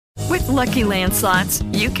Lucky Land Slots,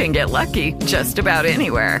 you can get lucky just about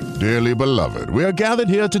anywhere. Dearly beloved, we are gathered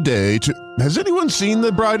here today to... Has anyone seen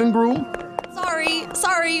the bride and groom?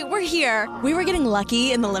 Sorry, we're here. We were getting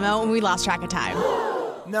lucky in the limo and we lost track of time.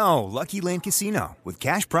 No, Lucky Land Casino, with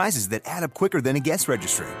cash prizes that add up quicker than a guest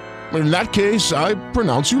registry. In that case, I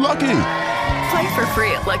pronounce you lucky. Play for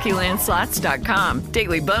free at LuckyLandSlots.com.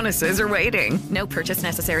 Daily bonuses are waiting. No purchase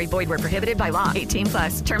necessary. Void where prohibited by law.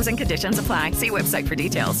 18+. Terms and conditions apply. See website for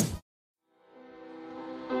details.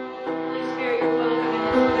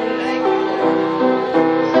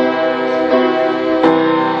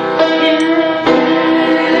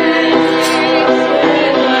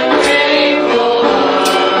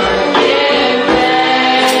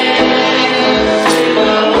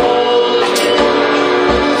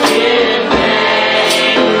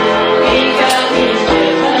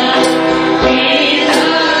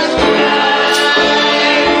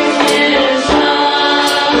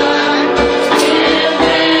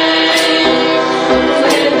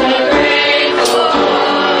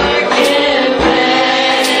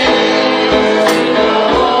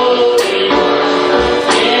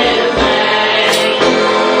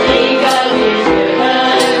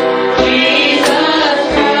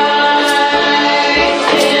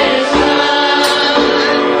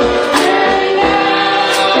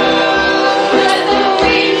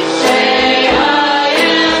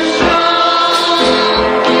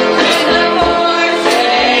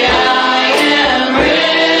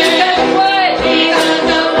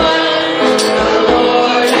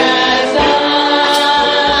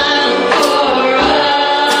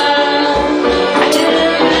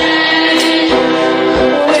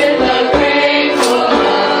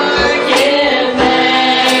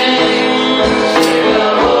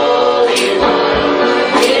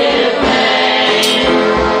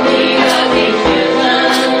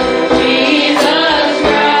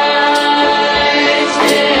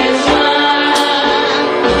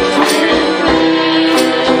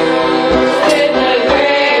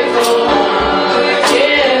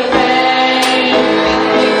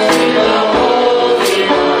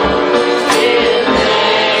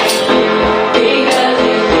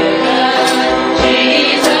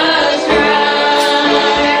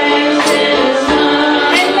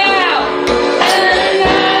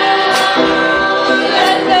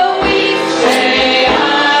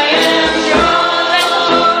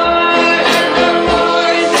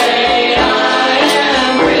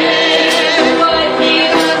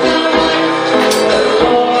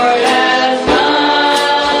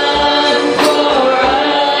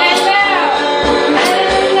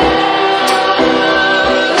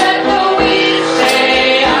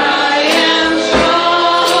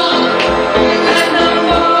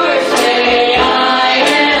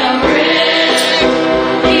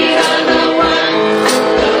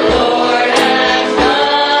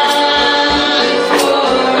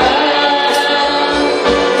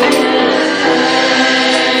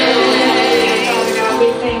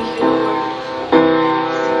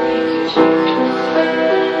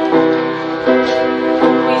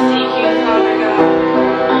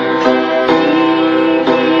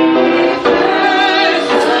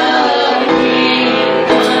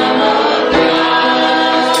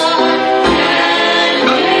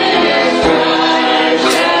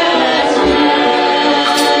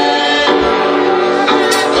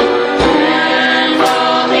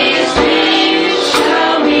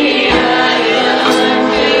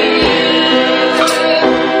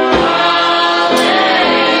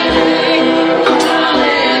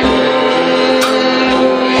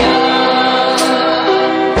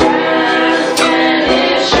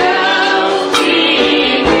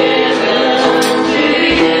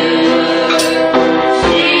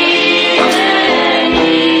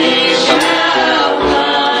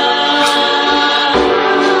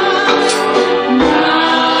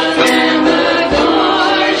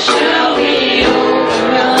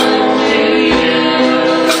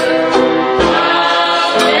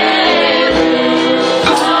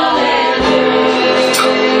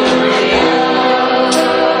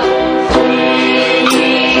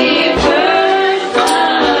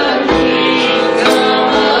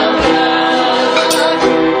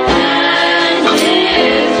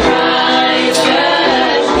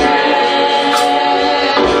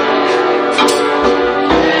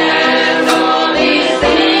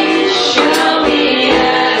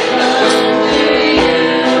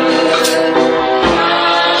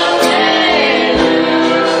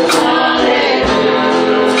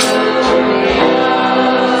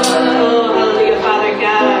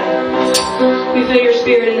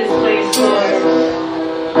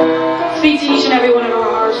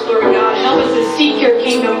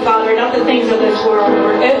 of this world,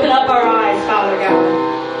 Lord. Open up our eyes, Father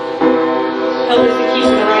God. Help us to keep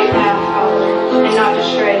in the right path, Father, and not to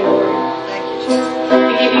stray, Lord.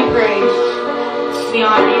 We give you praise. We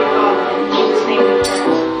honor you, Father. In Jesus' name we pray.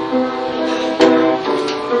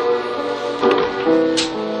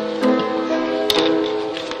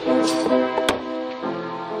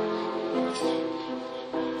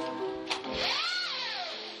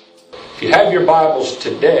 If you have your Bibles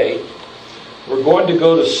today, we're going to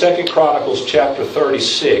go to 2 Chronicles chapter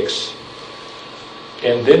 36,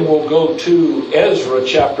 and then we'll go to Ezra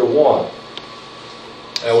chapter 1.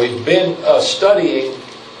 And we've been studying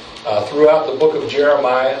throughout the book of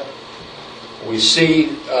Jeremiah. We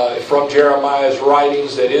see from Jeremiah's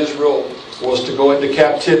writings that Israel was to go into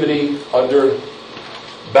captivity under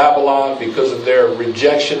Babylon because of their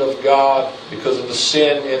rejection of God, because of the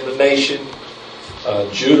sin in the nation.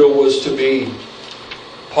 Judah was to be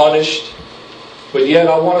punished. But yet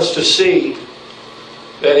I want us to see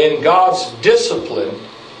that in God's discipline,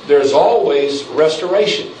 there's always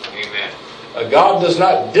restoration. Amen. God does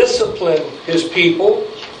not discipline His people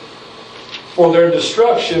for their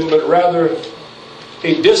destruction, but rather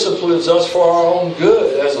He disciplines us for our own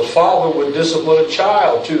good, as a father would discipline a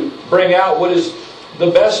child to bring out what is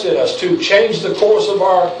the best in us, to change the course of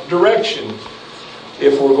our direction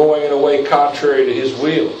if we're going in a way contrary to His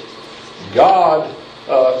will. God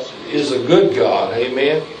is a good God,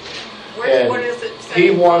 amen. And what is it? He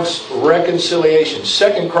wants reconciliation.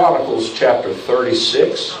 2 Chronicles chapter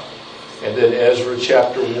 36, and then Ezra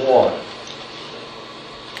chapter 1.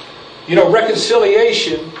 You know,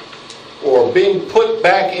 reconciliation, or being put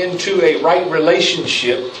back into a right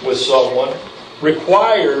relationship with someone,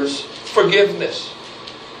 requires forgiveness.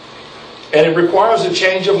 And it requires a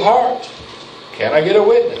change of heart. Can I get a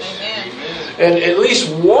witness? Amen. And at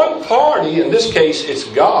least one party, in this case it's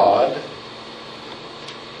God,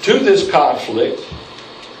 to this conflict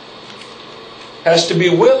has to be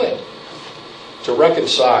willing to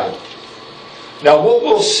reconcile. Now what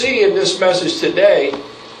we'll see in this message today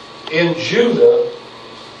in Judah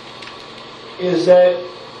is that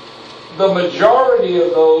the majority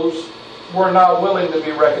of those were not willing to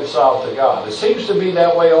be reconciled to God. It seems to be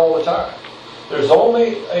that way all the time. There's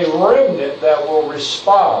only a remnant that will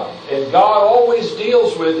respond. And God always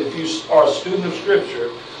deals with, if you are a student of Scripture,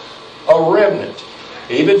 a remnant.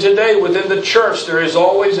 Even today within the church, there is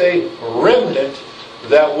always a remnant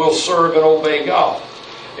that will serve and obey God.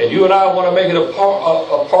 And you and I want to make it a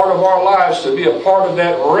part of our lives to be a part of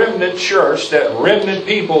that remnant church, that remnant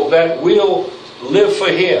people that will live for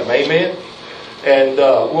Him. Amen? And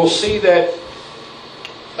we'll see that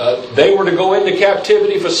they were to go into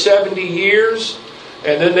captivity for 70 years,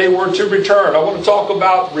 and then they were to return. I want to talk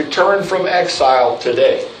about return from exile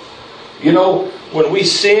today. You know, when we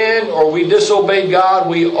sin or we disobey God,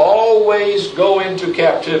 we always go into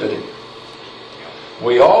captivity.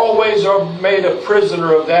 We always are made a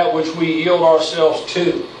prisoner of that which we yield ourselves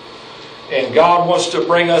to. And God wants to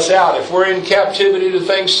bring us out. If we're in captivity to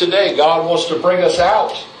things today, God wants to bring us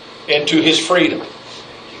out into His freedom.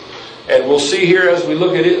 And we'll see here as we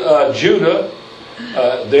look at it, Judah,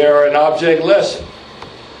 they're an object lesson.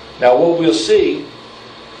 Now what we'll see,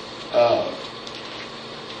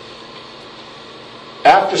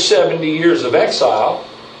 after 70 years of exile,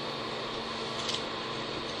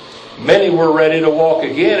 many were ready to walk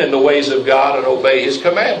again in the ways of God and obey His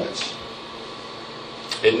commandments.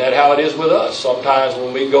 Isn't that how it is with us? Sometimes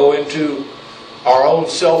when we go into our own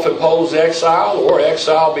self-imposed exile, or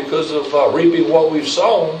exile because of reaping what we've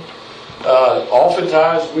sown,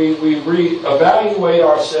 oftentimes we reevaluate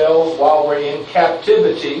ourselves while we're in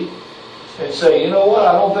captivity and say, you know what,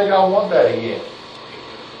 I don't think I want that again.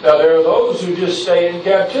 Now there are those who just stay in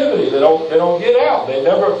captivity. They don't get out. They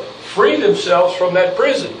never free themselves from that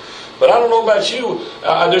prison. But I don't know about you.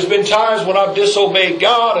 There's been times when I've disobeyed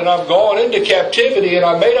God and I've gone into captivity, and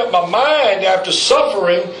I made up my mind after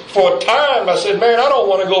suffering for a time. I said, man, I don't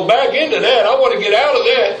want to go back into that. I want to get out of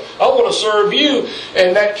that. I want to serve You.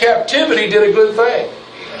 And that captivity did a good thing.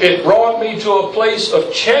 It brought me to a place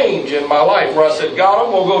of change in my life where I said, God,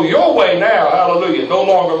 I'm going to go Your way now. Hallelujah. No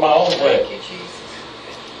longer my own way. Thank you, Jesus.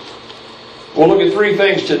 We'll look at three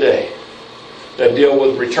things today that deal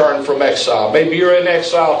with return from exile. Maybe you're in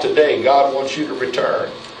exile today. God wants you to return.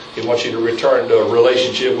 He wants you to return to a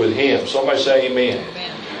relationship with Him. Somebody say amen.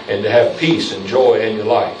 Amen. And to have peace and joy in your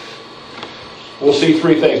life. We'll see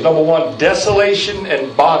three things. Number one, desolation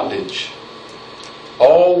and bondage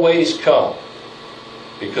always come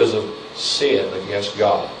because of sin against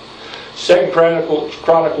God. 2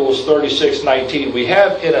 Chronicles 36:19. We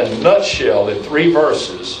have in a nutshell, in three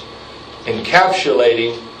verses,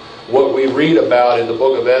 encapsulating what we read about in the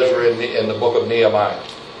book of Ezra and in the book of Nehemiah.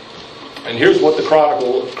 And here's what the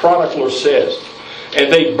chronicler says.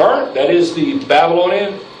 And they burnt, that is the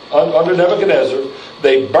Babylonian under Nebuchadnezzar,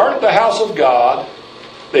 they burnt the house of God.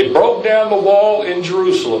 They broke down the wall in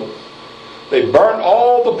Jerusalem. They burnt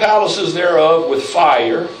all the palaces thereof with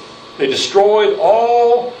fire. They destroyed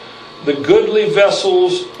all the goodly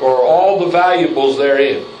vessels or all the valuables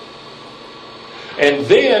therein. And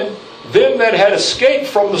then them that had escaped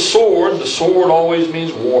from the sword always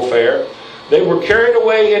means warfare, they were carried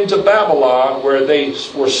away into Babylon, where they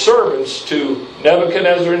were servants to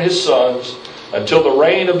Nebuchadnezzar and his sons until the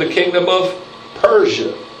reign of the kingdom of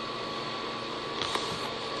Persia.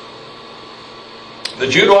 The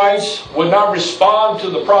Judahites would not respond to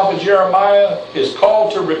the prophet Jeremiah, his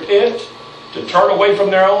call to repent, to turn away from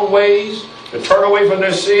their own ways, to turn away from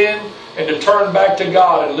their sin, and to turn back to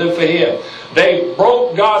God and live for Him. They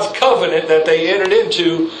broke God's covenant that they entered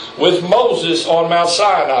into with Moses on Mount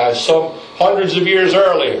Sinai some hundreds of years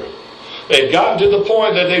earlier. They'd gotten to the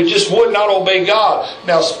point that they just would not obey God.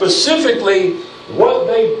 Now, specifically, what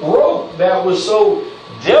they broke that was so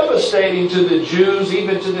devastating to the Jews,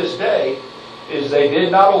 even to this day, is they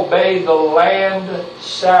did not obey the land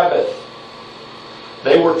Sabbath.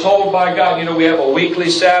 They were told by God, we have a weekly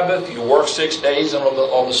Sabbath. You work 6 days, and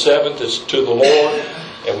on the seventh it's to the Lord,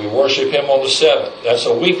 and we worship Him on the seventh. That's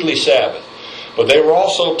a weekly Sabbath. But they were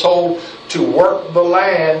also told to work the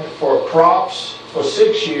land for crops for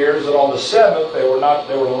 6 years, and on the seventh they were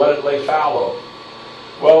to let it lay fallow.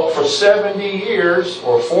 Well, for 70 years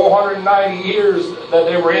or 490 years that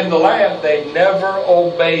they were in the land, they never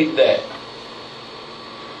obeyed that.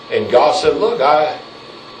 And God said, look,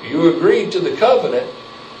 you agreed to the covenant.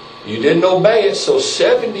 You didn't obey it, so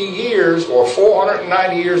 70 years or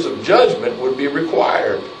 490 years of judgment would be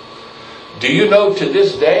required. Do you know to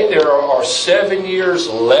this day there are 7 years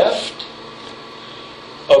left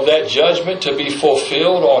of that judgment to be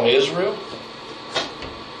fulfilled on Israel?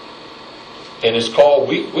 And it's called,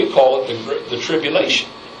 we call it the tribulation.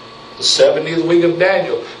 The 70th week of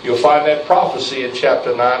Daniel. You'll find that prophecy in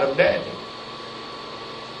chapter 9 of Daniel.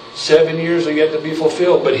 7 years are yet to be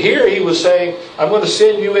fulfilled. But here he was saying, I'm going to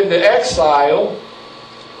send you into exile,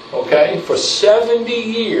 for 70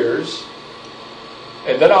 years,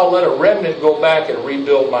 and then I'll let a remnant go back and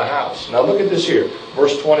rebuild my house. Now look at this here,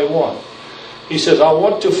 verse 21. He says, I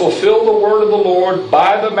want to fulfill the word of the Lord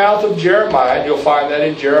by the mouth of Jeremiah, and you'll find that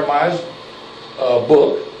in Jeremiah's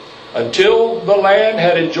book, until the land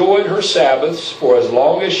had enjoyed her Sabbaths, for as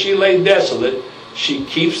long as she lay desolate, she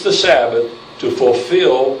keeps the Sabbath, to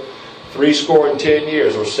fulfill 70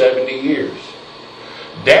 years or 70 years.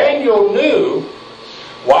 Daniel knew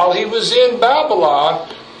while he was in Babylon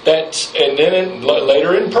and then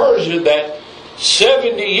later in Persia that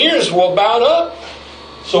 70 years were about up.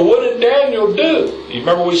 So what did Daniel do? You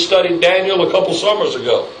remember we studied Daniel a couple summers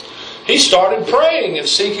ago. He started praying and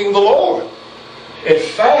seeking the Lord and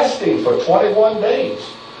fasting for 21 days.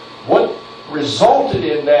 What resulted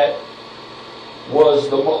in that was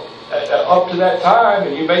up to that time,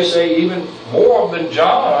 and you may say even more than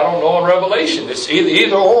John, I don't know, in Revelation. It's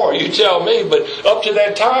either or, you tell me, but up to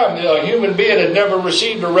that time, a human being had never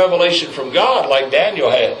received a revelation from God like Daniel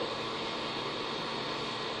had.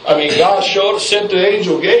 I mean, God sent the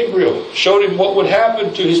angel Gabriel, showed him what would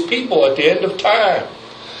happen to His people at the end of time,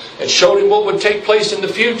 and showed him what would take place in the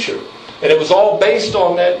future. And it was all based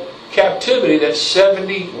on that captivity, that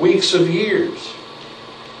 70 weeks of years.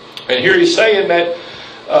 And here he's saying that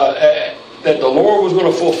the Lord was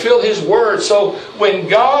going to fulfill His word. So when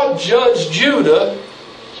God judged Judah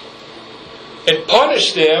and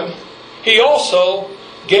punished them, He also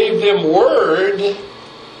gave them word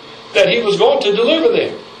that He was going to deliver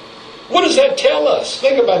them. What does that tell us?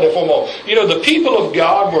 Think about that for a moment. The people of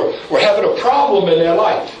God were having a problem in their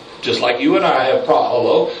life. Just like you and I have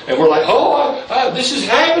problems. And we're like, this is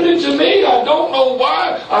happening to me. I don't know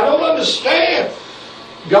why. I don't understand.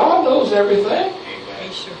 God knows everything.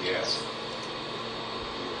 Yes.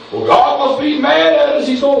 Well, God must be mad at us.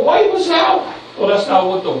 He's going to wipe us out. Well, that's not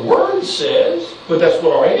what the Word says, but that's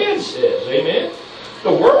what our hand says. Amen?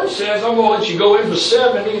 The Word says, I'm going to let you go in for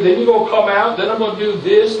 70, then you're going to come out, then I'm going to do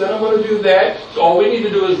this, then I'm going to do that. So all we need to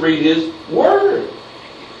do is read His Word.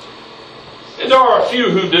 And there are a few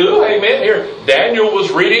who do. Amen? Here, Daniel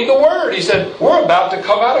was reading the Word. He said, we're about to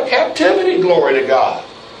come out of captivity, glory to God.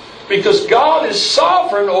 Because God is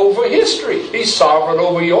sovereign over history. He's sovereign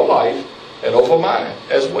over your life and over mine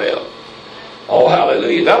as well. Oh,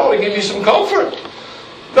 hallelujah. That ought to give you some comfort.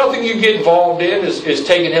 Nothing you get involved in is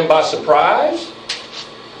taking Him by surprise.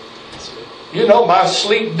 My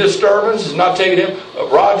sleep disturbance is not taking Him.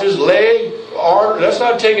 Roger's leg, Let's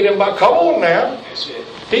not take it in by. Come on now.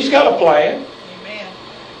 He's got a plan. Amen.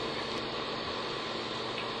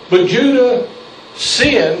 But Judah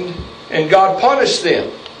sinned and God punished them.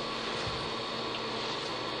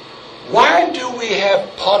 Why do we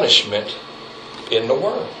have punishment in the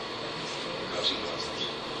world?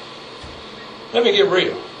 Let me get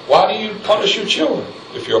real. Why do you punish your children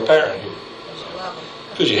if you're a parent here?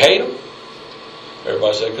 Because you hate them?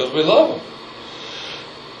 Everybody said because we love them.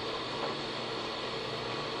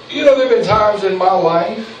 You know, there have been times in my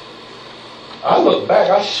life, I look back,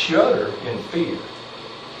 I shudder in fear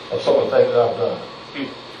of some of the things I've done.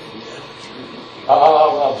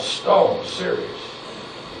 I'm stone serious.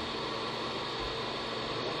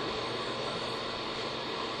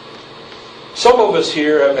 Some of us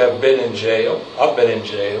here have been in jail. I've been in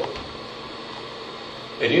jail.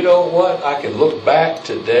 And you know what? I can look back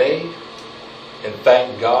today and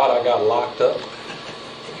thank God I got locked up.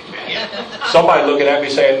 Somebody looking at me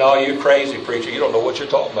saying, no, you're crazy, preacher. You don't know what you're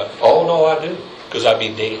talking about. Oh, no, I do. Because I'd be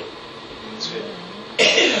dead.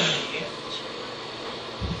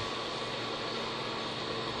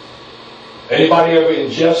 Anybody ever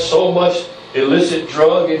ingest so much illicit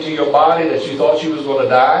drug into your body that you thought you was going to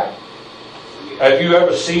die? Have you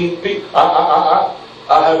ever seen people? I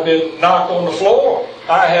have been knocked on the floor.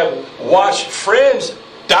 I have watched friends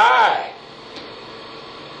die.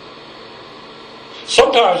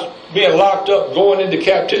 Sometimes being locked up, going into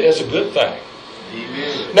captivity, is a good thing.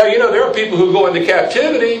 Amen. Now, you know, there are people who go into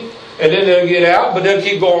captivity and then they'll get out, but they'll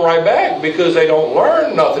keep going right back because they don't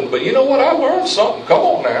learn nothing. But you know what? I learned something. Come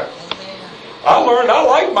on now. I learned I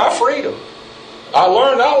like my freedom. I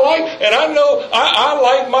learned I like, and I know I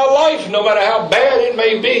like my life no matter how bad it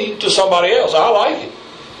may be to somebody else. I like it.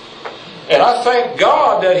 And I thank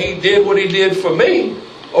God that He did what He did for me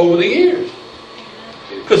over the years.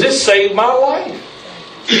 Because it saved my life.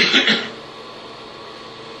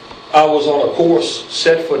 I was on a course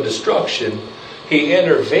set for destruction. He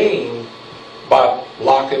intervened by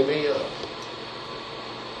locking me up.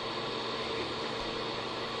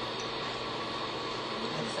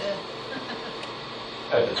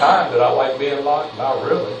 At the time, did I like being locked? Not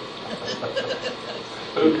really.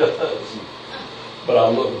 Who does? But I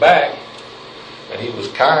look back, and He was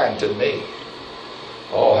kind to me.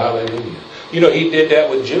 Oh, hallelujah. You know, He did that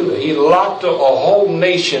with Judah. He locked a whole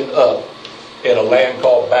nation up in a land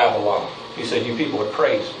called Babylon. He said, you people are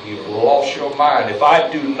crazy. You've lost your mind. If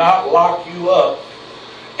I do not lock you up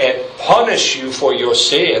and punish you for your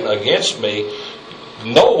sin against me,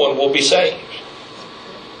 no one will be saved.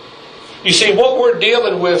 You see, what we're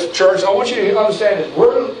dealing with, church, I want you to understand this.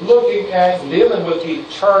 We're looking at dealing with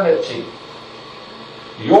eternity.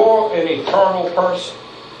 You're an eternal person.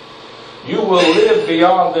 You will live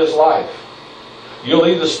beyond this life. You'll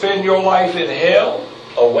either spend your life in hell,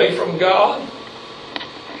 away from God,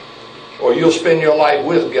 or you'll spend your life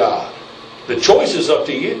with God. The choice is up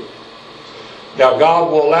to you. Now,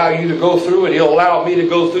 God will allow you to go through it. He'll allow me to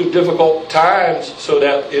go through difficult times so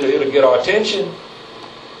that it'll get our attention.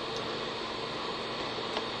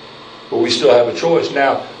 But we still have a choice.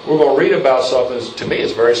 Now, we're going to read about something that, to me,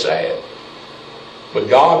 is very sad. But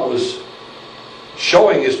God was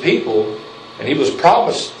showing His people, and He was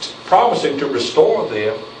promising to restore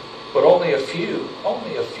them, but only a few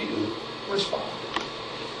responded.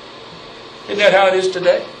 Isn't that how it is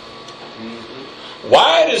today? Mm-hmm.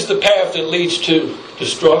 Wide is the path that leads to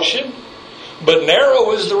destruction, but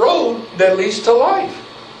narrow is the road that leads to life.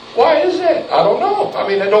 Why is that? I don't know. I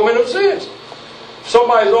mean, that don't make no sense.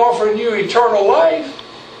 Somebody's offering you eternal life,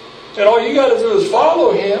 and all you got to do is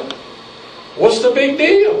follow Him. What's the big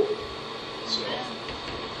deal?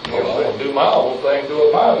 Well, I'm going to do my own thing, do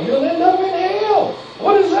it my own. You'll end up in hell.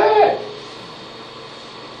 What is that?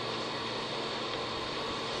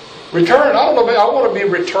 Return. I don't know. I want to be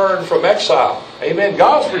returned from exile. Amen.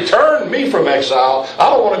 God's returned me from exile. I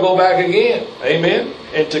don't want to go back again. Amen.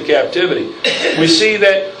 Into captivity. We see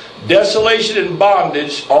that desolation and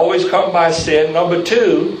bondage always come by sin. Number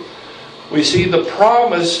 2, we see the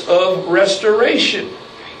promise of restoration.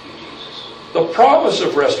 The promise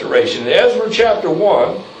of restoration. In Ezra chapter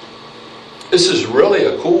 1, this is really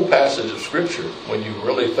a cool passage of Scripture when you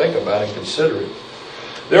really think about it and consider it.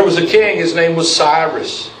 There was a king, his name was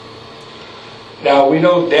Cyrus. Now we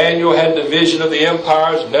know Daniel had the vision of the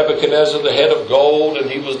empires, Nebuchadnezzar the head of gold, and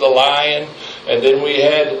he was the lion. And then we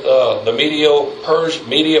had the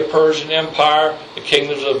Media-Persian Empire, the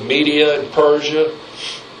kingdoms of Media and Persia.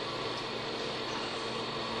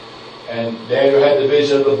 And Daniel had the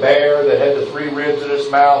vision of the bear that had the 3 ribs in its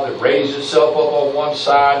mouth that raised itself up on one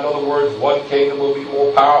side. In other words, one kingdom will be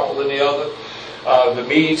more powerful than the other. The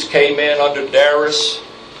Medes came in under Darius.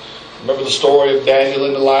 Remember the story of Daniel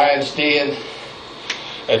in the lion's den?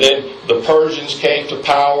 And then the Persians came to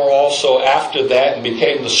power also after that and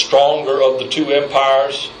became the stronger of the two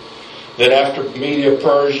empires. Then after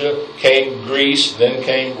Media-Persia came Greece, then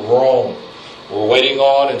came Rome. We're waiting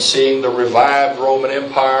on and seeing the revived Roman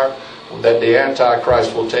Empire that the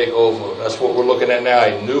Antichrist will take over. That's what we're looking at now,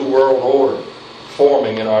 a new world order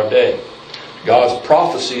forming in our day. God's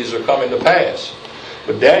prophecies are coming to pass.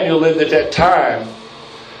 But Daniel lived at that time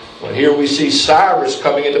when here we see Cyrus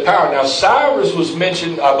coming into power. Now Cyrus was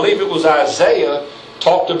mentioned, I believe it was Isaiah,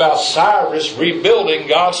 talked about Cyrus rebuilding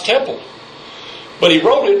God's temple. But he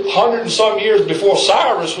wrote it 100 and some years before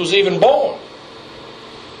Cyrus was even born.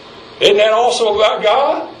 Isn't that also about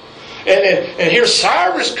God? And here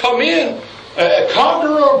Cyrus come in,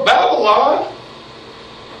 conqueror of Babylon.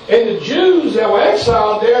 And the Jews that were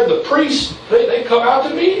exiled there, the priests, they come out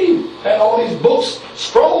to meet him. Had all these books,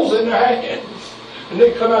 scrolls in their hands. And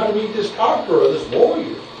they come out to meet this conqueror, this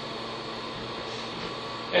warrior.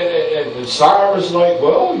 And Cyrus like,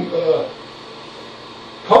 well,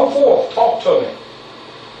 come forth, talk to me.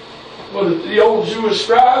 Well, the old Jewish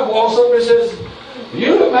scribe walks up and says,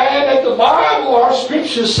 you the man that the Bible, our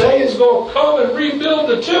scriptures say is going to come and rebuild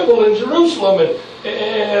the temple in Jerusalem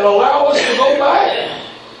and allow us to go back.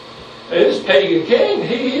 And this pagan king,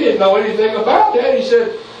 he didn't know anything about that. He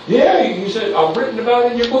said, yeah, he said, I've written about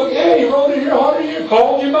it in your book. Yeah, he wrote it here 100 years,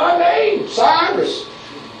 called you by name, Cyrus.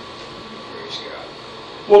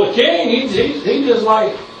 Well, the king, he just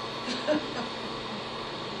like,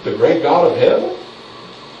 the great God of heaven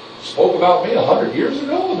spoke about me 100 years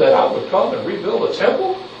ago that I would come and rebuild a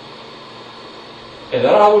temple and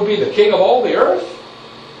that I would be the king of all the earth.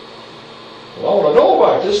 Well, I want to know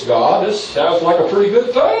about this God. This sounds like a pretty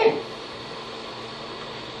good thing.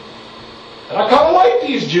 And I kind of like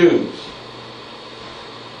these Jews.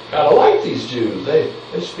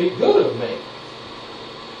 They speak good of me.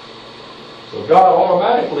 So God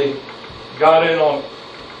automatically got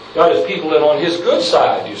his people in on his good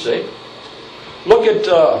side, you see. Look at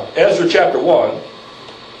Ezra chapter 1,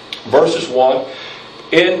 verses 1.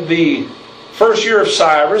 In the first year of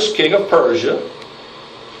Cyrus, king of Persia,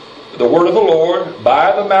 the word of the Lord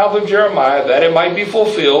by the mouth of Jeremiah, that it might be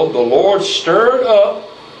fulfilled, the Lord stirred up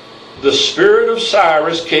the spirit of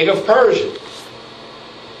Cyrus, king of Persia.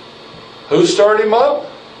 Who stirred him up?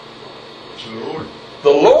 The Lord. The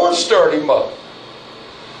Lord stirred him up.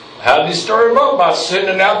 How did he stir him up? By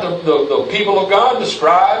sending out the people of God, the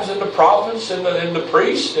scribes and the prophets and the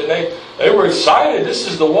priests. And they were excited. This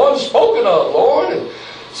is the one spoken of, Lord. And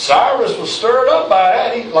Cyrus was stirred up by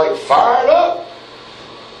that. He like fired up.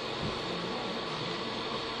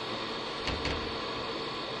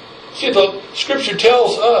 See, the Scripture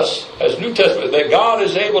tells us, as New Testament, that God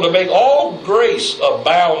is able to make all grace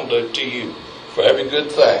abound to you for every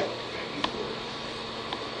good thing.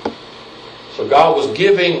 So God was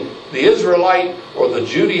giving the Israelite or the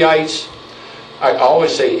Judaites, I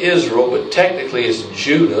always say Israel, but technically it's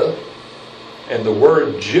Judah. And the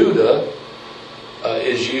word Judah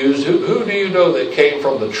is used. Who do you know that came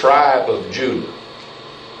from the tribe of Judah?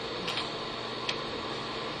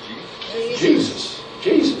 Jesus.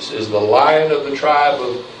 Jesus is the lion of the tribe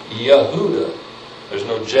of Yehudah. There's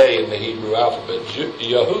no J in the Hebrew alphabet.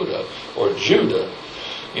 Yehudah or Judah.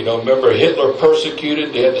 You know, remember Hitler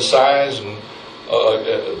persecuted, they had the signs, and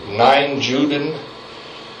 9 Juden.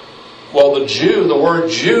 Well, the word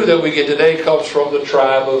Jew that we get today comes from the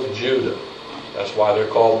tribe of Judah. That's why they're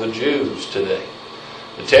called the Jews today.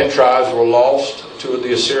 The 10 tribes were lost to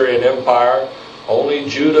the Assyrian Empire. Only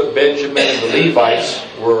Judah, Benjamin, and the Levites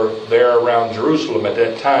were there around Jerusalem at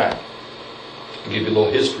that time. I'll give you a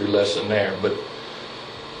little history lesson there. But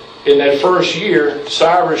in that first year,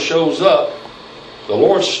 Cyrus shows up. The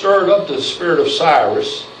Lord stirred up the spirit of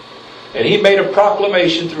Cyrus, and he made a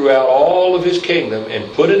proclamation throughout all of his kingdom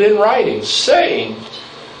and put it in writing, saying,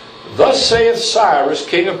 Thus saith Cyrus,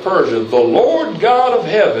 king of Persia, the Lord God of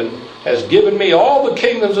heaven has given me all the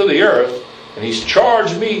kingdoms of the earth, and he's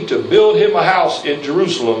charged me to build him a house in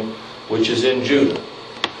Jerusalem, which is in Judah.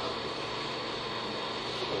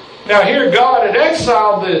 Now here God had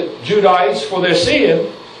exiled the Judites for their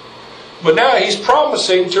sin, but now he's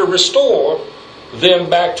promising to restore them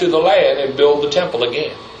back to the land and build the temple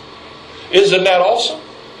again. Isn't that awesome?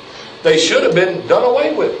 They should have been done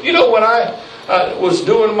away with. You know, when I was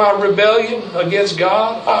doing my rebellion against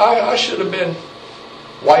God, I should have been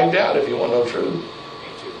wiped out, if you want to know the truth.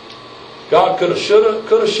 God could have,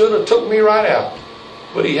 should have took me right out.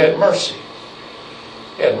 But he had mercy.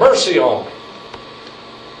 He had mercy on me.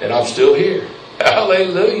 And I'm still here.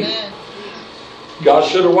 Hallelujah. Amen. God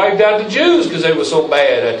should have wiped out the Jews because they were so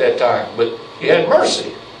bad at that time. But he had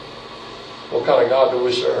mercy. What kind of God do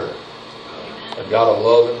we serve? A God of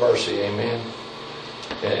love and mercy. Amen.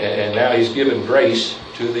 And now He's given grace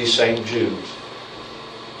to these same Jews.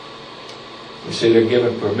 You see, they're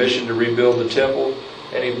given permission to rebuild the temple,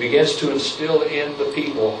 and He begins to instill in the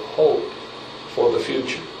people hope for the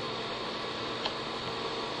future.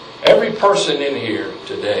 Every person in here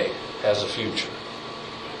today has a future.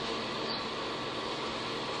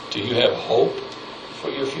 Do you have hope for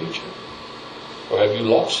your future? Or have you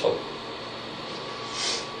lost hope?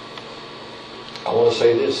 I want to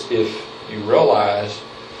say this. If you realize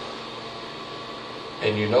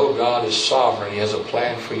and you know God is sovereign, He has a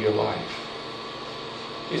plan for your life.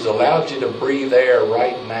 He's allowed you to breathe air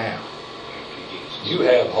right now. You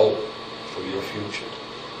have hope for your future.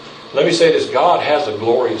 Let me say this. God has a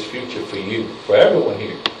glorious future for you, for everyone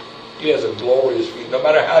here. He has a glorious future. No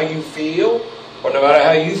matter how you feel or no matter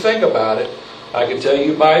how you think about it, I can tell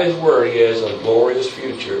you by His Word He has a glorious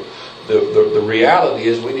future. The reality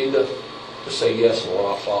is we need to say, yes, Lord,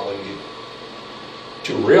 I'll follow you.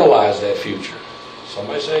 To realize that future.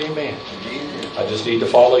 Somebody say amen. I just need to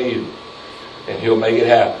follow you. And He'll make it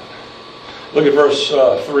happen. Look at verse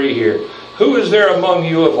 3 here. Who is there among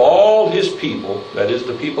you of all His people, that is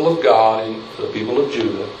the people of God and the people of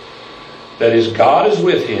Judah, that is God is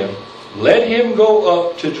with him, let him go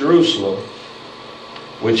up to Jerusalem,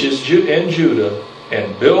 which is in Judah,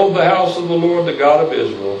 and build the house of the Lord, the God of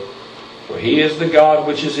Israel, for He is the God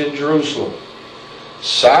which is in Jerusalem.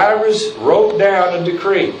 Cyrus wrote down a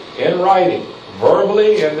decree in writing,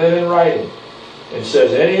 verbally and then in writing, and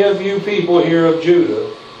says, any of you people here of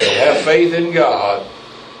Judah that have faith in God,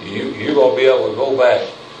 you're going to be able to go back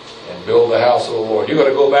and build the house of the Lord. You're going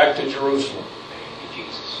to go back to Jerusalem. Thank you,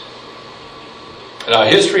 Jesus. Now,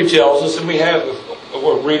 history tells us, and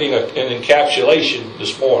we're reading an encapsulation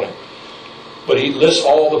this morning, but he lists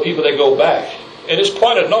all the people that go back. And it's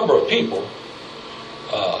quite a number of people.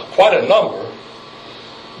 Quite a number.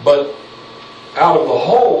 But out of the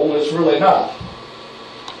whole, it's really not.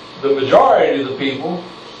 The majority of the people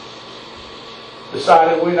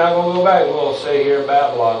decided we're not going to go back. We're going to stay here in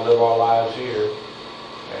Babylon and live our lives here.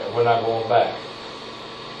 And we're not going back.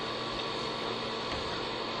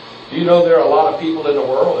 Do you know there are a lot of people in the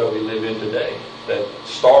world that we live in today that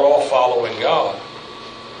start off following God,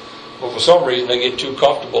 but for some reason they get too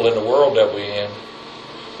comfortable in the world that we're in.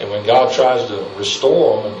 And when God tries to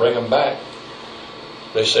restore them and bring them back,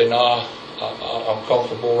 they say, nah, I'm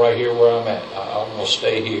comfortable right here where I'm at. I'm going to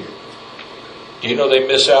stay here. Do you know they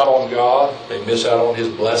miss out on God? They miss out on His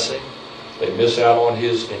blessing. They miss out on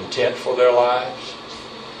His intent for their lives.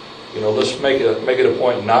 You know, let's make it a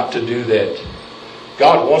point not to do that.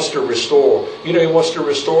 God wants to restore. You know, He wants to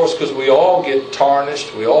restore us because we all get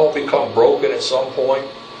tarnished. We all become broken at some point,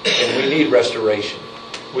 and we need restoration.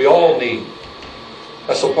 We all need.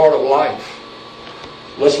 That's a part of life.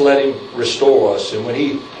 Let's let Him restore us. And when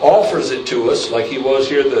He offers it to us, like He was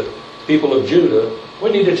here, the people of Judah,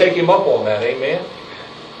 we need to take Him up on that. Amen?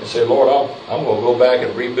 And say, Lord, I'm going to go back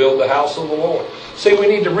and rebuild the house of the Lord. See, we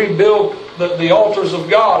need to rebuild the altars of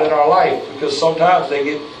God in our life, because sometimes they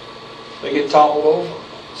get toppled over.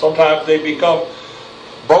 Sometimes they become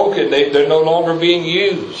broken. They're no longer being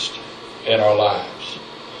used in our lives.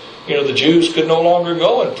 You know, the Jews could no longer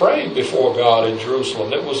go and pray before God in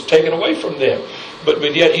Jerusalem. It was taken away from them.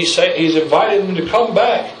 But yet He's invited them to come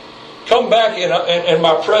back. Come back and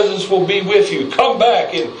my presence will be with you. Come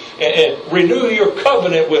back and renew your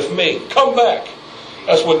covenant with me. Come back.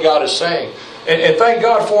 That's what God is saying. And thank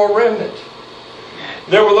God for a remnant.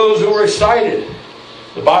 There were those who were excited.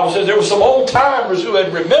 The Bible says there were some old timers who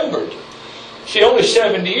had remembered. See, only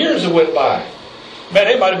 70 years that went by. Man,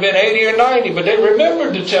 they might have been 80 or 90, but they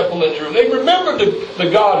remembered the temple in Jerusalem. They remembered the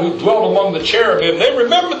God who dwelt among the cherubim. They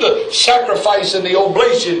remembered the sacrifice and the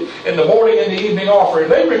oblation in the morning and the evening offering.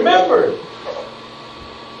 They remembered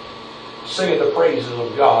singing the praises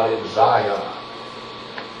of God in Zion.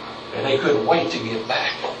 And they couldn't wait to get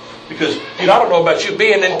back. Because, I don't know about you,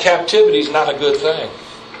 being in captivity is not a good thing.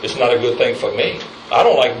 It's not a good thing for me. I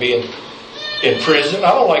don't like being in prison.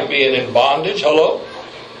 I don't like being in bondage. Hello?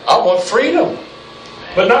 I want freedom.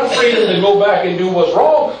 But not freedom to go back and do what's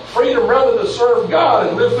wrong. Freedom rather to serve God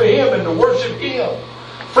and live for Him and to worship Him.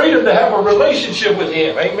 Freedom to have a relationship with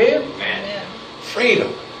Him. Amen? Amen.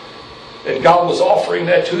 Freedom. And God was offering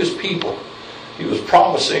that to His people. He was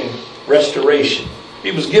promising restoration.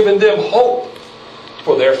 He was giving them hope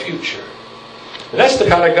for their future. And that's the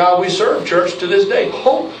kind of God we serve, church, to this day.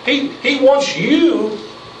 Hope. He wants you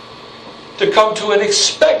to come to an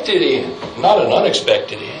expected end. Not an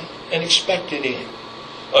unexpected end. An expected end.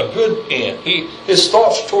 A good end. His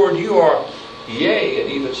thoughts toward you are yea,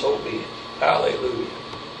 and even so be it. Hallelujah.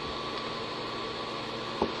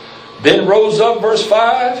 Then rose up, verse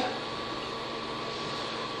 5,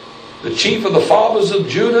 the chief of the fathers of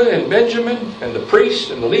Judah and Benjamin, and the priests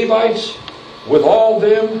and the Levites, with all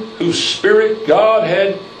them whose spirit God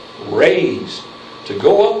had raised, to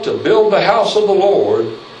go up to build the house of the Lord,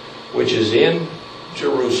 which is in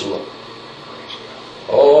Jerusalem.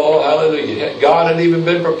 Oh, hallelujah. God had even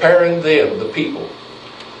been preparing them, the people.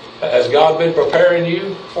 Has God been preparing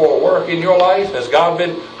you for a work in your life? Has God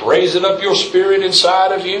been raising up your spirit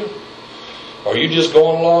inside of you? Or are you just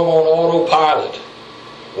going along on autopilot,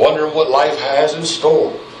 wondering what life has in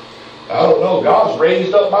store? I don't know. God's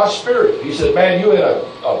raised up my spirit. He said, man, you're in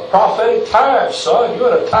a prophetic time, son.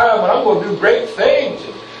 You're in a time when I'm going to do great things.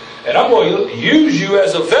 And I'm going to use you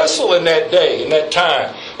as a vessel in that day, in that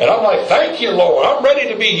time. And I'm like, thank you, Lord. I'm ready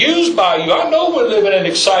to be used by you. I know we're living in an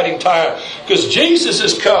exciting time because Jesus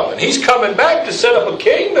is coming. He's coming back to set up a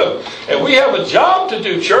kingdom. And we have a job to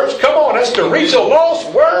do, church. Come on, that's to reach a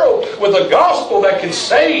lost world with a gospel that can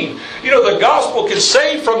save. You know, the gospel can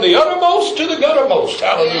save from the uttermost to the guttermost.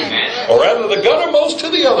 Hallelujah. Or rather, the guttermost to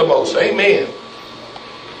the othermost. Amen.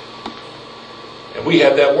 And we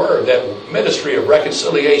have that word, that ministry of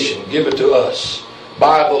reconciliation given to us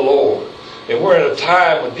by the Lord. And we're in a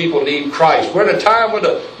time when people need Christ. We're in a time when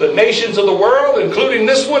the nations of the world, including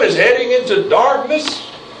this one, is heading into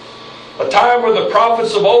darkness. A time where the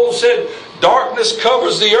prophets of old said, darkness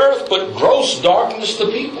covers the earth, but gross darkness the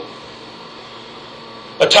people.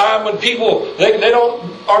 A time when people,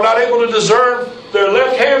 are not able to discern their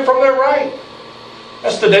left hand from their right.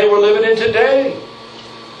 That's the day we're living in today.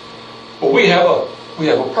 But we have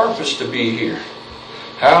a purpose to be here.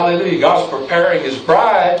 Hallelujah. God's preparing His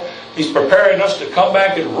bride. He's preparing us to come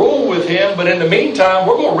back and rule with Him. But in the meantime,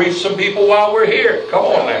 we're going to reach some people while we're here. Come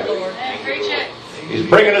on now. He's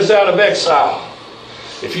bringing us out of exile.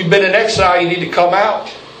 If you've been in exile, you need to come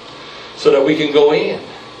out so that we can go in.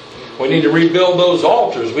 We need to rebuild those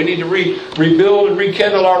altars. We need to rebuild and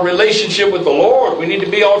rekindle our relationship with the Lord. We need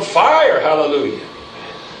to be on fire. Hallelujah.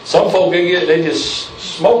 Some folk, they just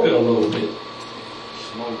smoking a little bit.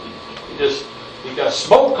 You got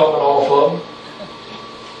smoke coming off of them.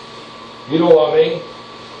 You know what I mean?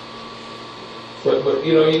 But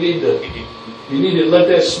you know, you need to let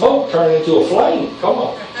that smoke turn into a flame. Come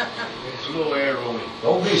on. It's a little air on it.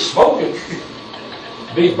 Don't be smoking.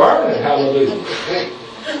 Be burning. Hallelujah.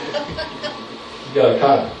 You got to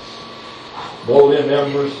kind of blow them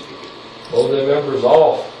embers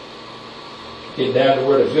off. Get down to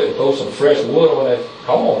where they're good. Throw some fresh wood on that.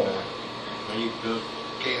 Come on now. You put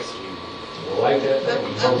gasoline. You like that thing?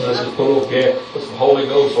 You know, let's just put a little gas, put some Holy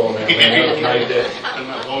Ghost on there, man. Like that. I'm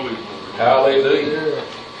not holy. Hallelujah.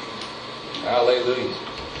 Hallelujah.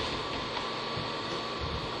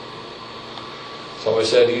 Somebody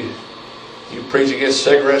said, you preach against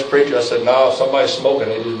cigarettes, preacher? I said, no, if somebody's smoking,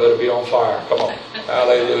 they just better be on fire. Come on.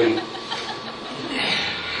 Hallelujah.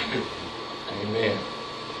 Amen.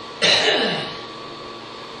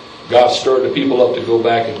 God stirred the people up to go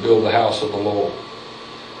back and build the house of the Lord.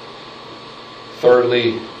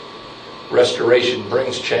 Thirdly, restoration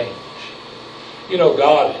brings change. You know,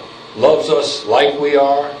 God loves us like we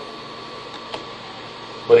are,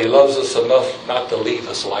 but He loves us enough not to leave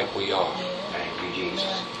us like we are. Thank you,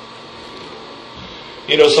 Jesus.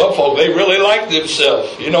 You know, some folk, they really like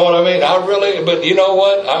themselves. You know what I mean? But you know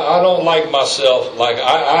what? I don't like myself. Like,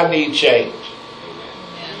 I need change.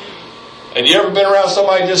 And you ever been around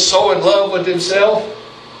somebody just so in love with themselves?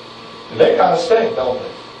 And they kind of stink, don't they?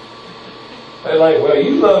 They're like, well,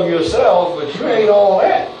 you love yourself, but you ain't all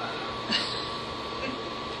that.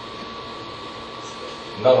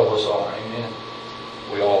 None of us are, amen.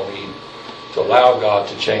 We all need to allow God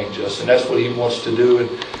to change us. And that's what He wants to do.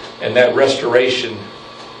 And that restoration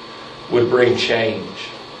would bring change.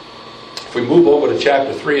 If we move over to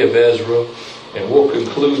chapter 3 of Ezra, and we'll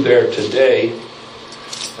conclude there today.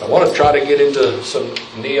 I want to try to get into some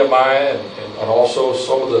Nehemiah and also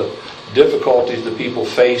some of the difficulties the people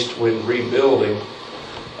faced when rebuilding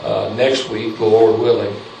next week, the Lord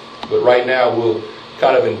willing. But right now we'll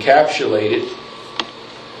kind of encapsulate it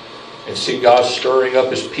and see God stirring up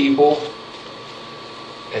His people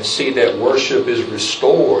and see that worship is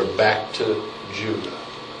restored back to Judah.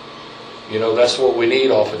 You know, that's what we need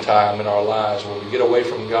oftentimes in our lives. When we get away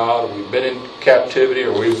from God, or we've been in captivity,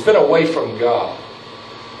 or we've been away from God,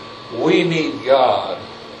 we need God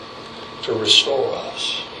to restore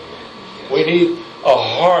us. We need a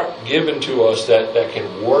heart given to us that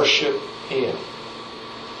can worship Him.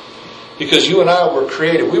 Because you and I were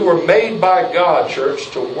created. We were made by God,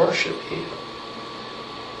 church, to worship Him.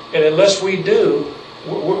 And unless we do,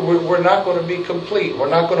 we're not going to be complete. We're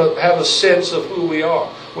not going to have a sense of who we are.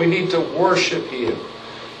 We need to worship Him.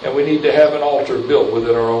 And we need to have an altar built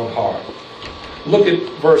within our own heart. Look at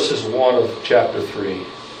verses 1 of chapter 3.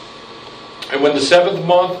 And when the 7th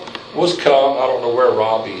month was come, I don't know where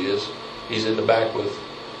Robbie is. He's in the back with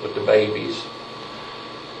the babies.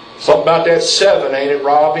 Something about that 7, ain't it,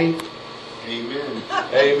 Robbie? Amen.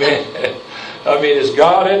 Amen. I mean, is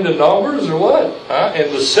God into numbers or what? Huh?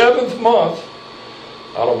 In the 7th month,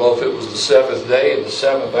 I don't know if it was the 7th day and the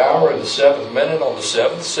 7th hour and the 7th minute on the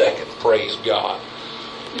 7th second. Praise God.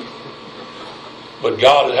 But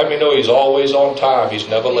God, how many know He's always on time? He's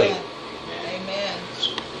never late. Amen.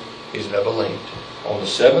 He's never late. On the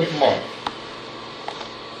 7th month,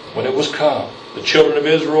 when it was come, the children of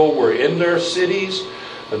Israel were in their cities.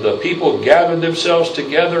 The people gathered themselves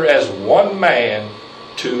together as one man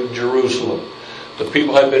to Jerusalem. The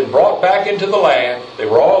people had been brought back into the land. They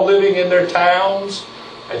were all living in their towns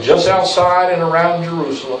and just outside and around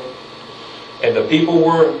Jerusalem. And the people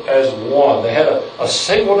were as one. They had a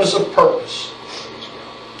singleness of purpose.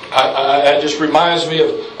 It just reminds me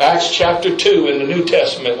of Acts chapter 2 in the New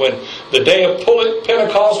Testament, when the day of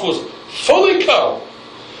Pentecost was fully come.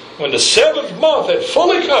 When the 7th month had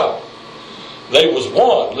fully come, they was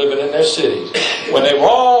one living in their cities. When they were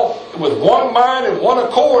all with one mind and one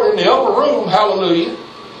accord in the upper room, hallelujah,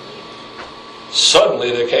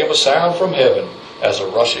 suddenly there came a sound from heaven as a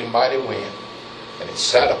rushing mighty wind, and it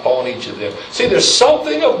sat upon each of them. See, there's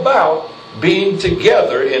something about being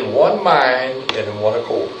together in one mind and in one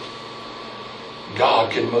accord.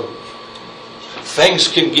 God can move. Things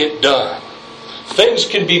can get done. Things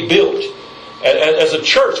can be built. As a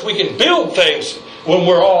church, we can build things when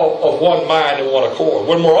we're all of one mind and one accord.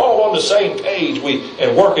 When we're all on the same page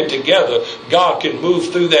and working together, God can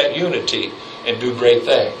move through that unity and do great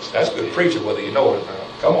things. That's good preaching, whether you know it or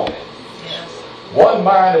not. Come on. Yes. One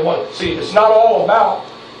mind and one. See, it's not all about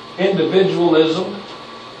individualism.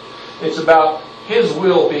 It's about His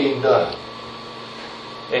will being done.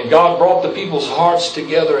 And God brought the people's hearts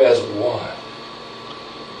together as one.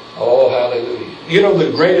 Oh, hallelujah. You know,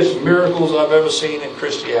 the greatest miracles I've ever seen in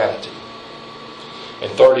Christianity in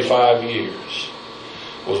 35 years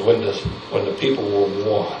was when the people were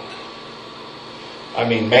one. I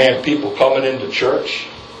mean, man, people coming into church.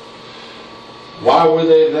 Why were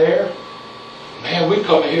they there? Man, we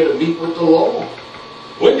come here to meet with the Lord.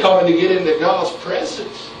 We're coming to get into God's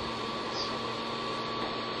presence.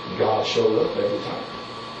 God showed up every time.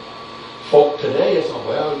 Folk today is like,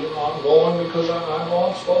 well, you know, I'm going because I know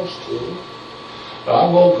I'm supposed to.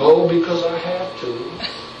 I'm going to go because I have to.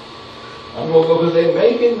 I'm going to go because they're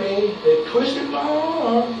making me. They twisted my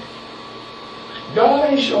arm. God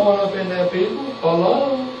ain't showing up in that, people.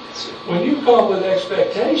 Hello? When you come with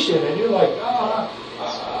expectation and you're like, God,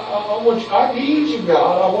 I need you,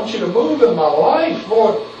 God. I want you to move in my life,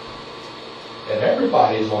 Lord. And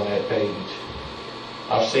everybody's on that page.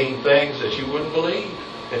 I've seen things that you wouldn't believe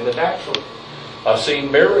in the natural. I've seen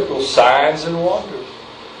miracles, signs, and wonders.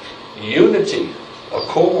 Unity,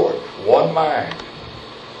 accord, one mind.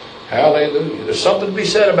 Hallelujah. There's something to be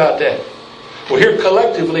said about that. Well, here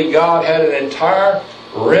collectively, God had an entire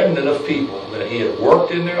remnant of people that He had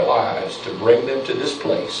worked in their lives to bring them to this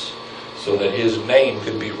place so that His name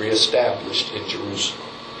could be reestablished in Jerusalem.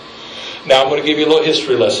 Now, I'm going to give you a little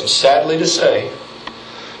history lesson. Sadly to say,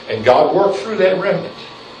 and God worked through that remnant.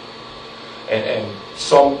 And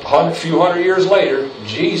some few hundred years later,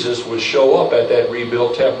 Jesus would show up at that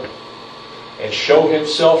rebuilt temple and show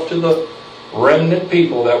Himself to the remnant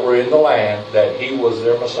people that were in the land that He was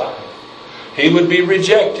their Messiah. He would be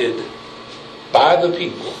rejected by the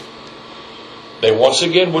people. They once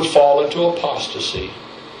again would fall into apostasy.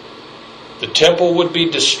 The temple would be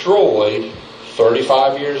destroyed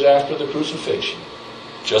 35 years after the crucifixion,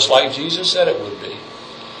 just like Jesus said it would be.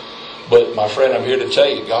 But my friend, I'm here to tell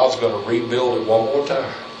you, God's going to rebuild it one more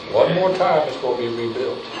time. One more time it's going to be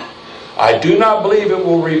rebuilt. I do not believe it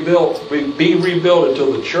will be rebuilt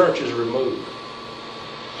until the church is removed.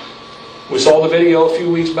 We saw the video a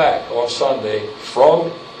few weeks back on Sunday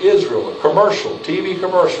from Israel, a commercial, TV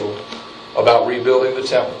commercial about rebuilding the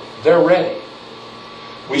temple. They're ready.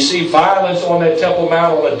 We see violence on that Temple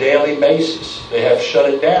Mount on a daily basis. They have shut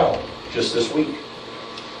it down just this week.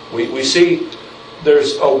 We see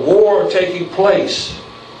there's a war taking place,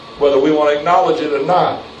 whether we want to acknowledge it or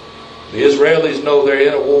not. The Israelis know they're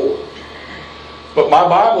in a war. But my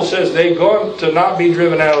Bible says they're going to not be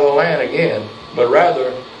driven out of the land again, but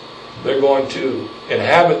rather they're going to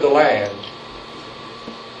inhabit the land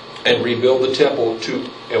and rebuild the temple.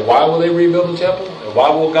 And why will they rebuild the temple? And why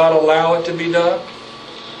will God allow it to be done?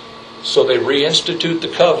 So they reinstitute the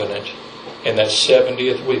covenant, and that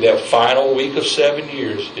 70th week, that final week of 7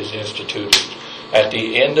 years is instituted. At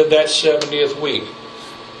the end of that 70th week,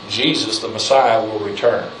 Jesus, the Messiah, will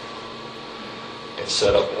return and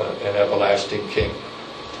set up an everlasting kingdom.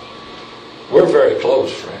 We're very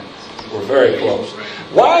close, friends. We're very close.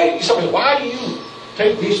 Why do you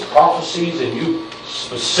take these prophecies and you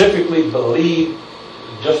specifically believe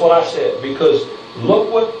just what I said? Because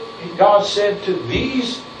look what God said to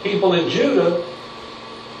these people in Judah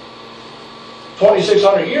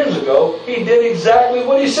 2,600 years ago. He did exactly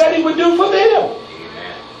what He said He would do for them.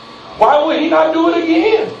 Why would He not do it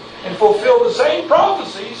again and fulfill the same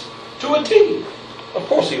prophecies to a T? Of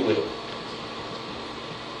course He will.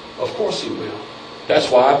 Of course He will. That's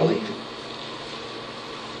why I believe it.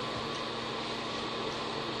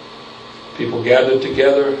 People gathered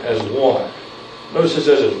together as one. Notice it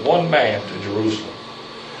says as one man to Jerusalem.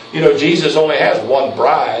 You know, Jesus only has one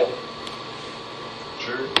bride.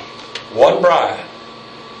 Church. One bride.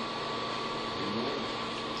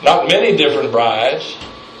 Not many different brides.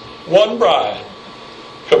 One bride.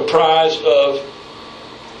 Comprised of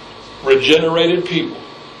regenerated people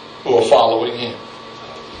who are following Him.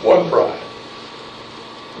 One bride.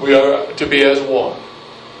 We are to be as one.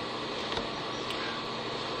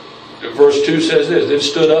 Verse 2 says this. Then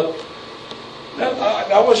stood up. Now,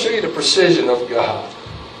 I want to show you the precision of God.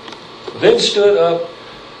 Then stood up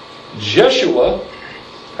Jeshua.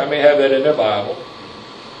 How many have that in their Bible?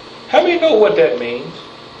 How many know what that means?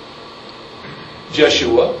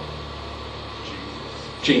 Jeshua.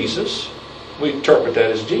 Jesus. We interpret that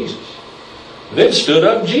as Jesus. Then stood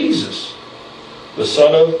up Jesus, the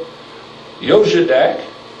son of Jozadak,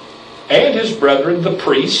 and his brethren, the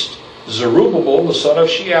priest, Zerubbabel, the son of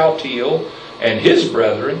Shealtiel, and his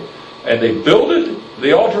brethren, and they builded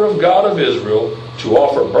the altar of God of Israel to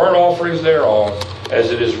offer burnt offerings thereon,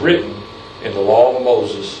 as it is written in the law of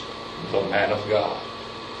Moses, the man of God.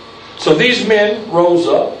 So these men rose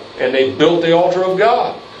up and they built the altar of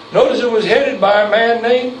God. Notice it was headed by a man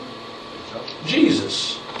named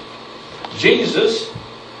Jesus. Jesus,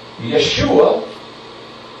 Yeshua.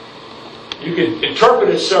 You can interpret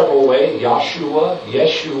it several ways. Yeshua,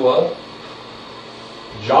 Yeshua,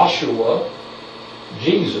 Joshua,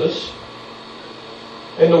 Jesus.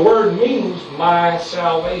 And the word means my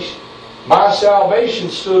salvation. My salvation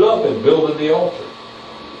stood up and builded the altar.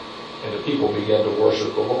 And the people began to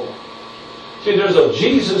worship the Lord. See, there's a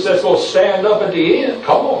Jesus that's going to stand up at the end.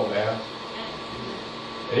 Come on now.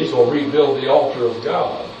 And He's going to rebuild the altar of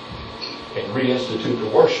God and reinstitute the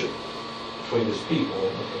worship between His people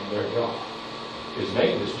and their God. His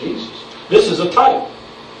name is Jesus. This is a type.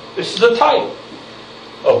 This is a type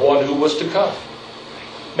of one who was to come.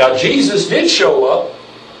 Now, Jesus did show up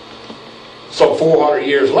some 400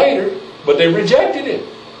 years later, but they rejected Him.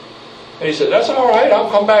 And He said, that's all right, I'll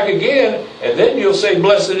come back again, and then you'll say,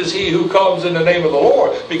 blessed is he who comes in the name of the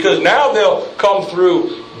Lord. Because now they'll come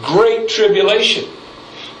through great tribulation.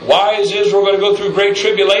 Why is Israel going to go through great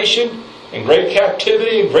tribulation and great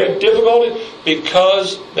captivity and great difficulty?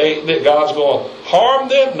 Because that God's going to harm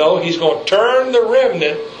them? No, He's going to turn the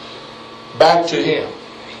remnant back to Him.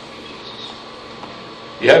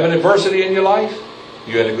 You have an adversity in your life?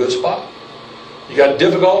 You're in a good spot. You got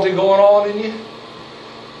difficulty going on in you?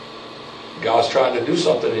 God's trying to do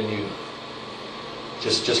something in you.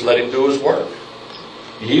 Just let Him do His work.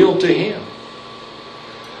 Yield to Him.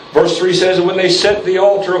 Verse 3 says, when they set the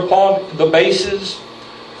altar upon the bases,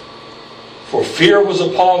 for fear was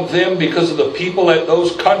upon them because of the people at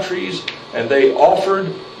those countries, and they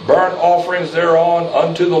offered burnt offerings thereon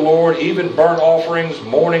unto the Lord, even burnt offerings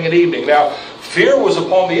morning and evening. Now, fear was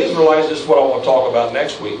upon the Israelites. This is what I want to talk about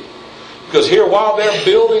next week. Because here, while they're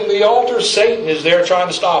building the altar, Satan is there trying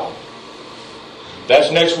to stop them.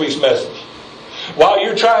 That's next week's message. While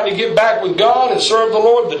you're trying to get back with God and serve the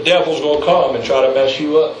Lord, the devil's going to come and try to mess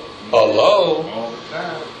you up. Hello? All the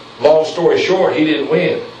time. Long story short, he didn't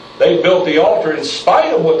win. They built the altar in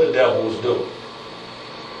spite of what the devil was doing.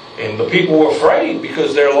 And the people were afraid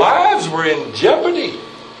because their lives were in jeopardy.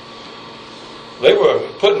 They were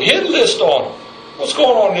putting hit list on them. What's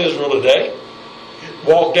going on in Israel today?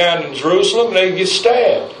 Walk down in Jerusalem and they get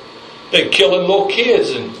stabbed. They're killing little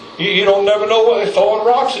kids, and you don't never know what they're throwing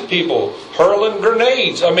rocks at people, hurling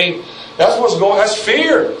grenades. I mean, that's what's going on. That's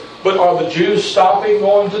fear. But are the Jews stopping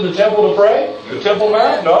going to the temple to pray? The Temple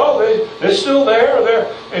Mount? No, they're still there.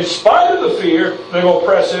 They're, in spite of the fear, they're going to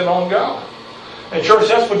press in on God. And church,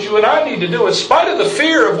 that's what you and I need to do. In spite of the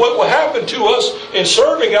fear of what will happen to us in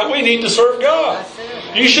serving God, we need to serve God.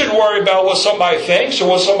 You shouldn't worry about what somebody thinks or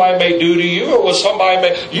what somebody may do to you or what somebody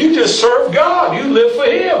may... You just serve God. You live for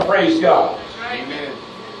Him. Praise God. Amen.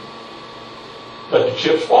 Let the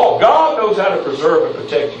chips fall. God knows how to preserve and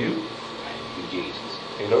protect you. Thank you, Jesus.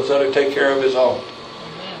 He knows how to take care of His own.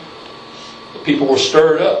 People were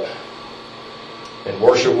stirred up, and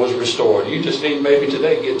worship was restored. You just need maybe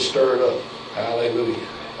today getting stirred up. Hallelujah.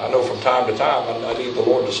 I know from time to time I need the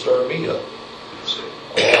Lord to stir me up.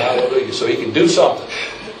 Oh, hallelujah. So He can do something.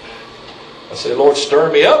 I say, Lord,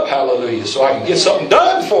 stir me up, hallelujah, so I can get something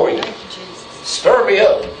done for you. Stir me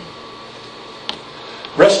up.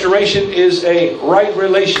 Restoration is a right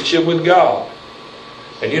relationship with God.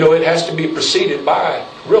 And you know, it has to be preceded by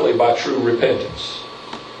true repentance.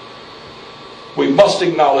 We must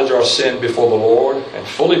acknowledge our sin before the Lord and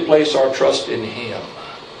fully place our trust in Him.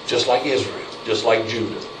 Just like Israel, just like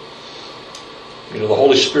Judah. You know, the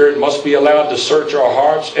Holy Spirit must be allowed to search our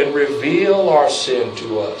hearts and reveal our sin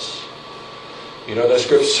to us. You know, that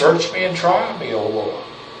scripture, search me and try me, O Lord.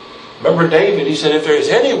 Remember David, he said, if there is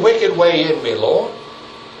any wicked way in me, Lord,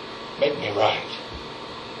 make me right.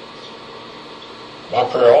 My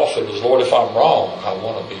prayer often is, Lord, if I'm wrong, I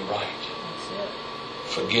want to be right.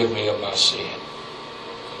 Forgive me of my sin.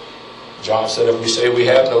 John said, if we say we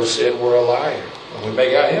have no sin, we're a liar. And we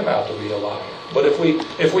make Him out to be a liar. But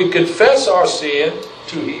if we confess our sin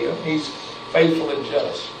to Him, He's faithful and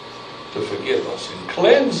just to forgive us and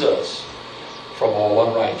cleanse us from all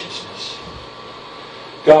unrighteousness.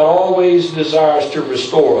 God always desires to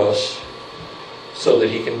restore us so that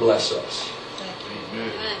He can bless us.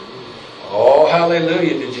 Amen. Oh,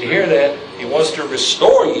 hallelujah. Did you hear that? He wants to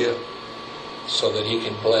restore you so that He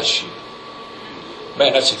can bless you.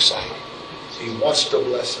 Man, that's exciting. He wants to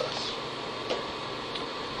bless us.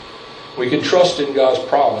 We can trust in God's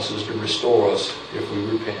promises to restore us if we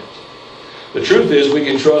repent. The truth is, we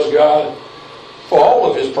can trust God for all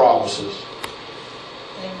of His promises.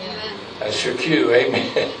 Amen. That's your cue.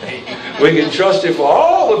 Amen. We can trust Him for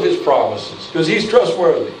all of His promises because He's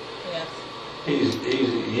trustworthy. Yes. He's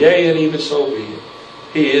yea, and even so be it.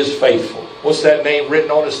 He is faithful. What's that name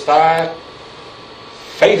written on His thigh?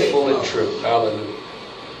 Faithful and true. Hallelujah.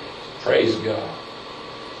 Praise God.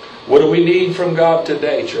 What do we need from God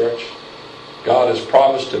today, church? God has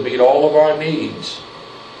promised to meet all of our needs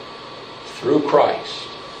through Christ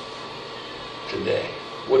today.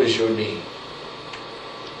 What is your need?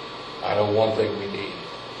 I know one thing we need.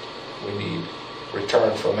 We need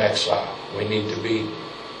return from exile. We need to be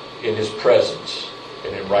in His presence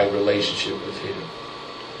and in right relationship with Him.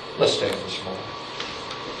 Let's stand this morning.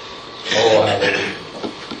 Oh, hallelujah.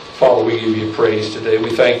 Father, we give You praise today.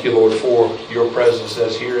 We thank You, Lord, for Your presence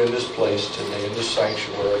that's here in this place today, in this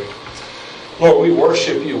sanctuary. Lord, we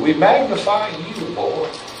worship You. We magnify You, Lord.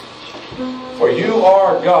 For You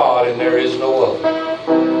are God and there is no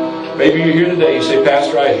other. Maybe you're here today, you say,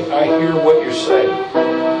 Pastor, I hear what you're saying.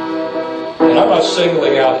 And I'm not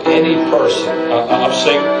singling out any person.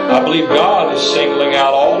 I believe God is singling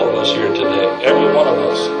out all of us here today. Every one of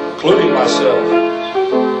us, including myself.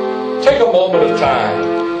 Take a moment of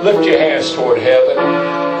time. Lift your hands toward heaven.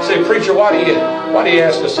 Say, preacher, why do you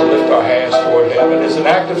ask us to lift our hands toward heaven? It's an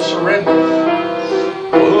act of surrender.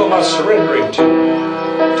 Well, who am I surrendering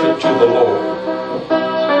to the Lord.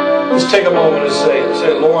 Just take a moment and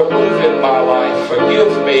say, Lord, move in my life.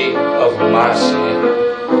 Forgive me of my sin.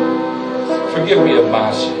 Forgive me of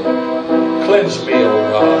my sin. Cleanse me,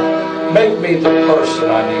 O God. Make me the person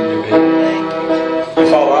I need to be.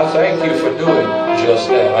 Father, I thank You for doing just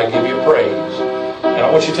that. I give You praise. And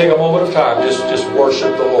I want you to take a moment of time, just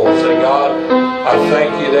worship the Lord. Say, God, I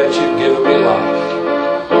thank You that You've given me life.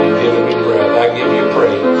 You've given me breath. I give You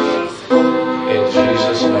praise. In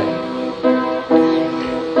Jesus' name.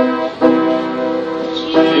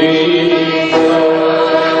 Jesus,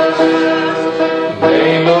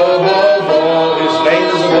 name above all, His name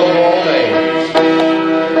is above all names.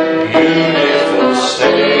 Beautiful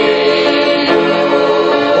Savior,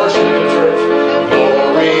 worship in church.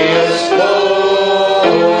 Glorious Lord,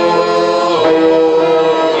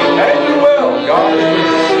 Emmanuel, God is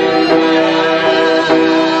with us.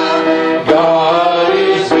 God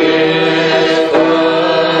is with us.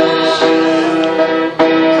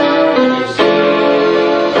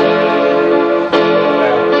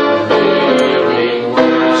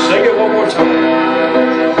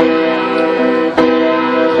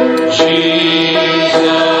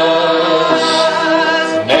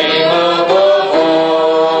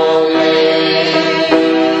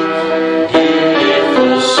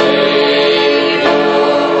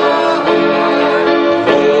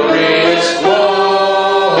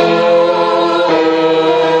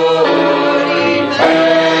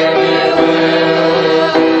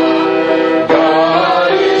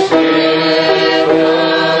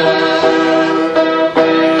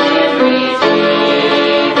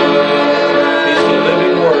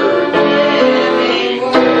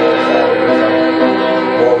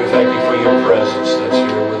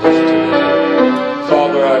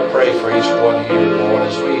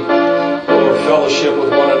 fellowship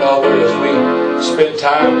with one another as we spend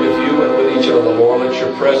time with you and with each other, Lord. Let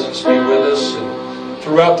your presence be with us. And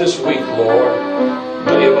throughout this week, Lord,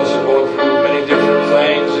 many of us are going through many different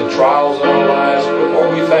things and trials in our lives, but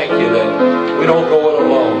Lord, we thank you that we don't go it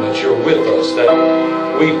alone, that you're with us,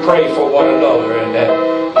 that we pray for one another, and that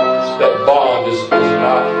bond is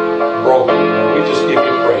not broken. Lord, we just give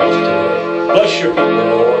you praise today. Bless your people,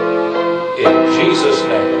 Lord, in Jesus'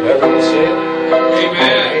 name. Everyone say it.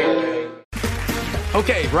 Amen.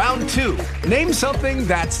 Okay, round two. Name something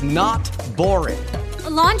that's not boring. A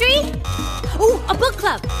laundry? Ooh, a book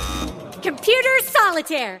club. Computer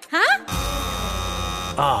solitaire, huh?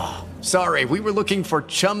 Ah, sorry, we were looking for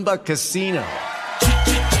Chumba Casino.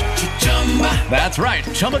 That's right,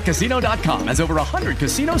 ChumbaCasino.com has over 100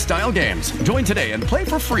 casino-style games. Join today and play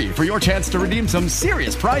for free for your chance to redeem some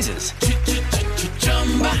serious prizes.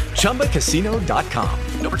 ChumbaCasino.com.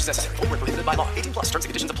 No purchase necessary. Void where prohibited by law. 18+ terms and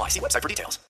conditions apply. See website for details.